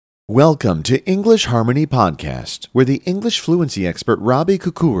Welcome to English Harmony Podcast, where the English fluency expert Robbie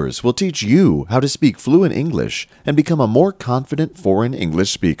Kukurs will teach you how to speak fluent English and become a more confident foreign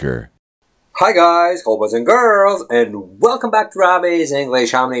English speaker. Hi guys, boys and girls, and welcome back to Robbie's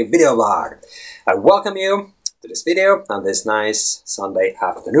English Harmony video blog. I welcome you to this video on this nice Sunday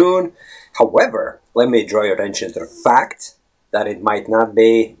afternoon. However, let me draw your attention to the fact that it might not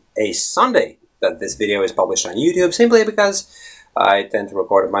be a Sunday that this video is published on YouTube, simply because I tend to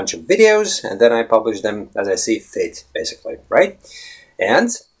record a bunch of videos and then I publish them as I see fit, basically, right? And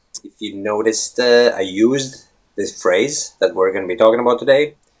if you noticed, I used this phrase that we're going to be talking about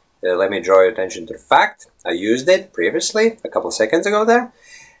today. Let me draw your attention to the fact I used it previously, a couple of seconds ago there,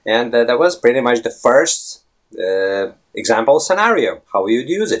 and that was pretty much the first example scenario, how you'd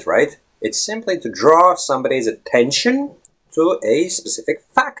use it, right? It's simply to draw somebody's attention to a specific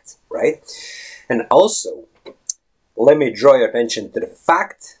fact, right? And also, let me draw your attention to the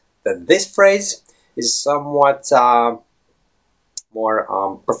fact that this phrase is somewhat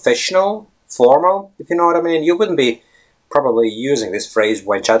more professional, formal, if you know what I mean. You wouldn't be probably using this phrase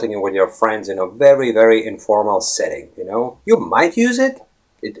when chatting with your friends in a very, very informal setting, you know. You might use it.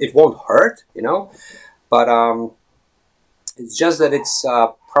 It won't hurt, you know. But it's just that it's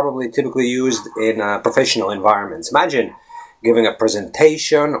probably typically used in professional environments. Imagine giving a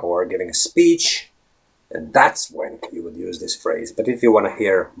presentation or giving a speech. And that's when you would use this phrase. But if you want to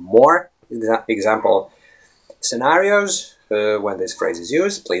hear more example scenarios when this phrase is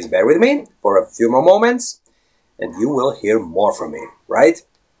used, please bear with me for a few more moments and you will hear more from me, right?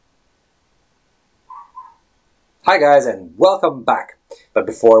 Hi guys, and welcome back. But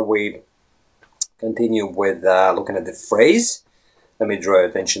before we continue with looking at the phrase, let me draw your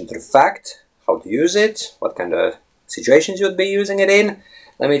attention to the fact, how to use it, what kind of situations you would be using it in.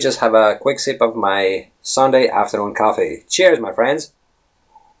 Let me just have a quick sip of my Sunday afternoon coffee. Cheers, my friends.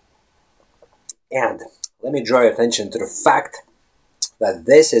 And let me draw your attention to the fact that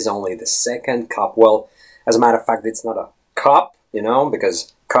this is only the second cup. Well, as a matter of fact, it's not a cup, you know,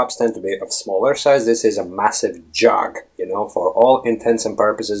 because cups tend to be of smaller size. This is a massive jug, you know, for all intents and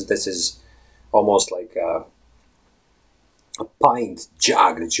purposes. This is almost like a pint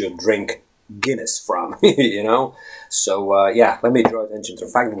jug that you drink Guinness from, you know. So yeah, let me draw attention to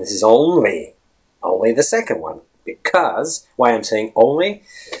the fact that this is only the second one. Because why I'm saying only,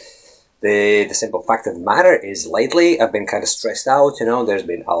 the simple fact of the matter is lately I've been kind of stressed out, you know. There's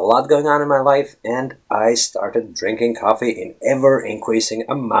been a lot going on in my life, and I started drinking coffee in ever increasing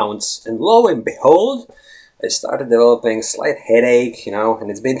amounts, and lo and behold, I started developing a slight headache, you know, and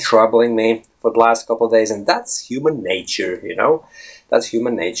it's been troubling me for the last couple of days, and that's human nature, you know. That's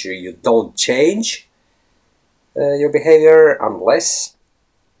human nature. You don't change your behavior unless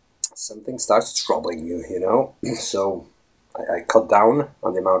something starts troubling you, you know. So I cut down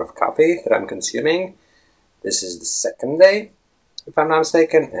on the amount of coffee that I'm consuming. This is the second day, if I'm not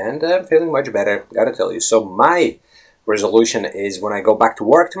mistaken, and I'm feeling much better, gotta tell you. So my resolution is when I go back to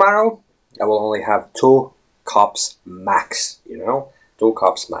work tomorrow, I will only have 2 cups max, you know, 2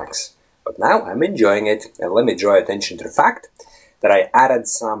 cups max. But now I'm enjoying it, and let me draw attention to the fact that I added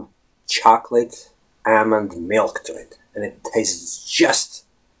some chocolate almond milk to it, and it tastes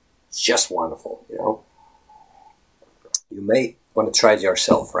just wonderful, you know. You may want to try it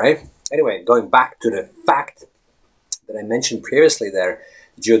yourself, right? Anyway, going back to the fact that I mentioned previously there,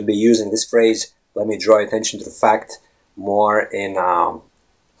 that you would be using this phrase, let me draw attention to the fact, more in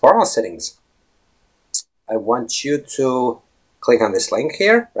formal settings. I want you to click on this link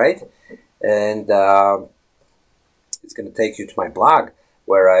here, right? And it's going to take you to my blog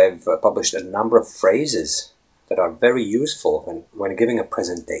where I've published a number of phrases that are very useful when giving a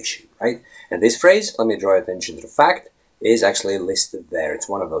presentation, right? And this phrase, let me draw attention to the fact, is actually listed there. It's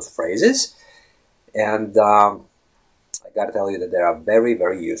one of those phrases. And I got to tell you that they are very,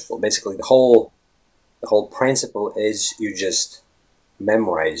 very useful. Basically, the whole principle is you just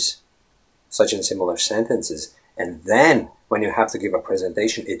memorize such and similar sentences. And then when you have to give a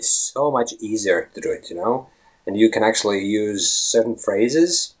presentation, it's so much easier to do it, you know? And you can actually use certain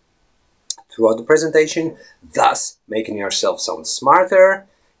phrases throughout the presentation, thus making yourself sound smarter,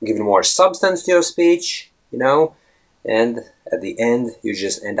 giving more substance to your speech, you know, and at the end, you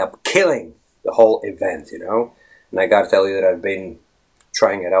just end up killing the whole event, you know. And I gotta tell you that I've been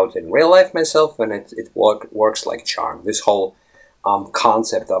trying it out in real life myself, and it works like charm. This whole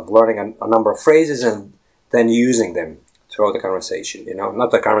concept of learning a number of phrases and then using them throughout the conversation, you know,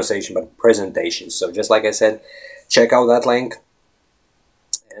 not the conversation, but presentation. So just like I said, check out that link,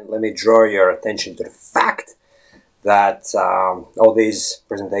 and let me draw your attention to the fact that all these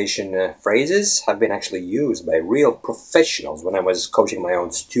presentation phrases have been actually used by real professionals. When I was coaching my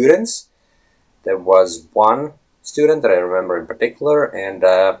own students, there was one student that I remember in particular, and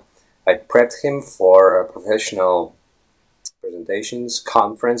I prepped him for professional presentations,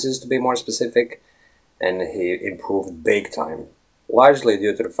 conferences to be more specific, and he improved big time, largely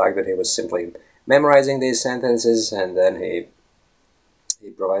due to the fact that he was simply memorizing these sentences, and then he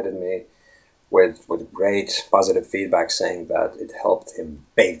provided me with great positive feedback saying that it helped him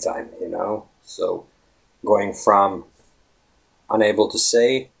big time, So going from unable to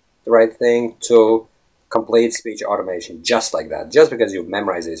say the right thing to complete speech automation just like that, just because you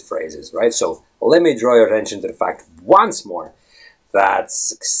memorize these phrases, right? So let me draw your attention to the fact once more that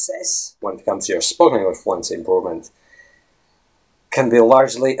success when it comes to your spoken English fluency improvement can be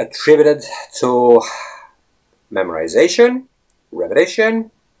largely attributed to memorization,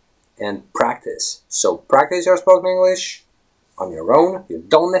 repetition, and practice. So practice your spoken English on your own. You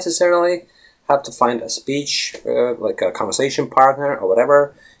don't necessarily have to find a speech, like a conversation partner or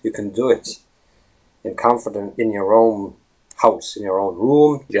whatever. You can do it in comfort in your own house, in your own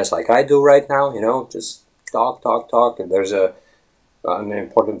room, just like I do right now. Just talk. If there's an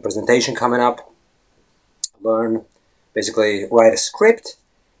important presentation coming up, basically write a script,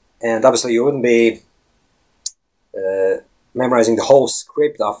 and obviously you wouldn't be memorizing the whole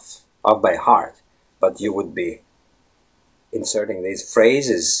script off by heart, but you would be inserting these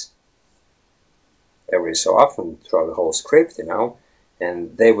phrases every so often throughout the whole script,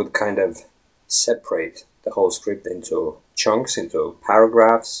 and they would kind of separate the whole script into chunks, into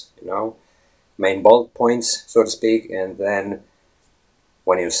paragraphs, main bullet points, so to speak, and then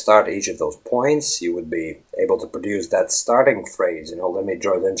when you start each of those points, you would be able to produce that starting phrase. Let me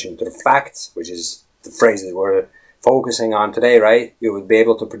draw attention to the facts, which is the phrase that we're focusing on today, right? You would be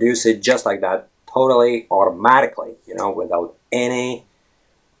able to produce it just like that, totally automatically, without any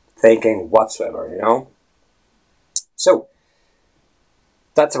thinking whatsoever, So,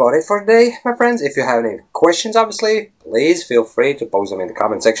 that's about it for today, my friends. If you have any questions, obviously, please feel free to post them in the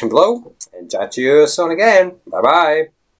comment section below. And chat to you soon again. Bye-bye.